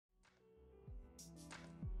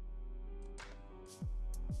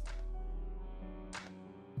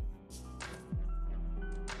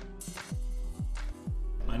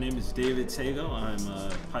name is David Tagoe. I'm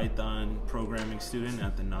a Python programming student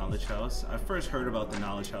at the Knowledge House. I first heard about the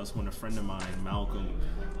Knowledge House when a friend of mine, Malcolm,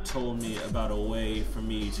 told me about a way for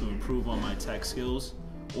me to improve on my tech skills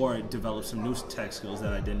or develop some new tech skills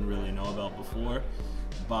that I didn't really know about before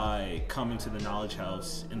by coming to the Knowledge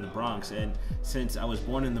House in the Bronx. And since I was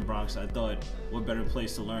born in the Bronx, I thought, what better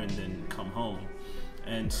place to learn than come home?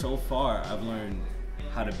 And so far, I've learned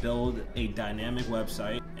how to build a dynamic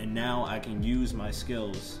website, and now I can use my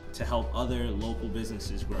skills to help other local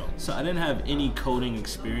businesses grow. So I didn't have any coding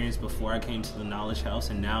experience before I came to the Knowledge House,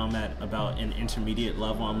 and now I'm at about an intermediate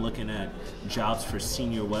level. I'm looking at jobs for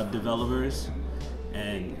senior web developers,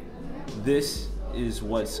 and this is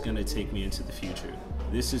what's gonna take me into the future.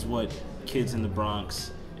 This is what kids in the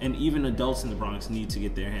Bronx, and even adults in the Bronx, need to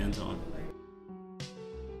get their hands on.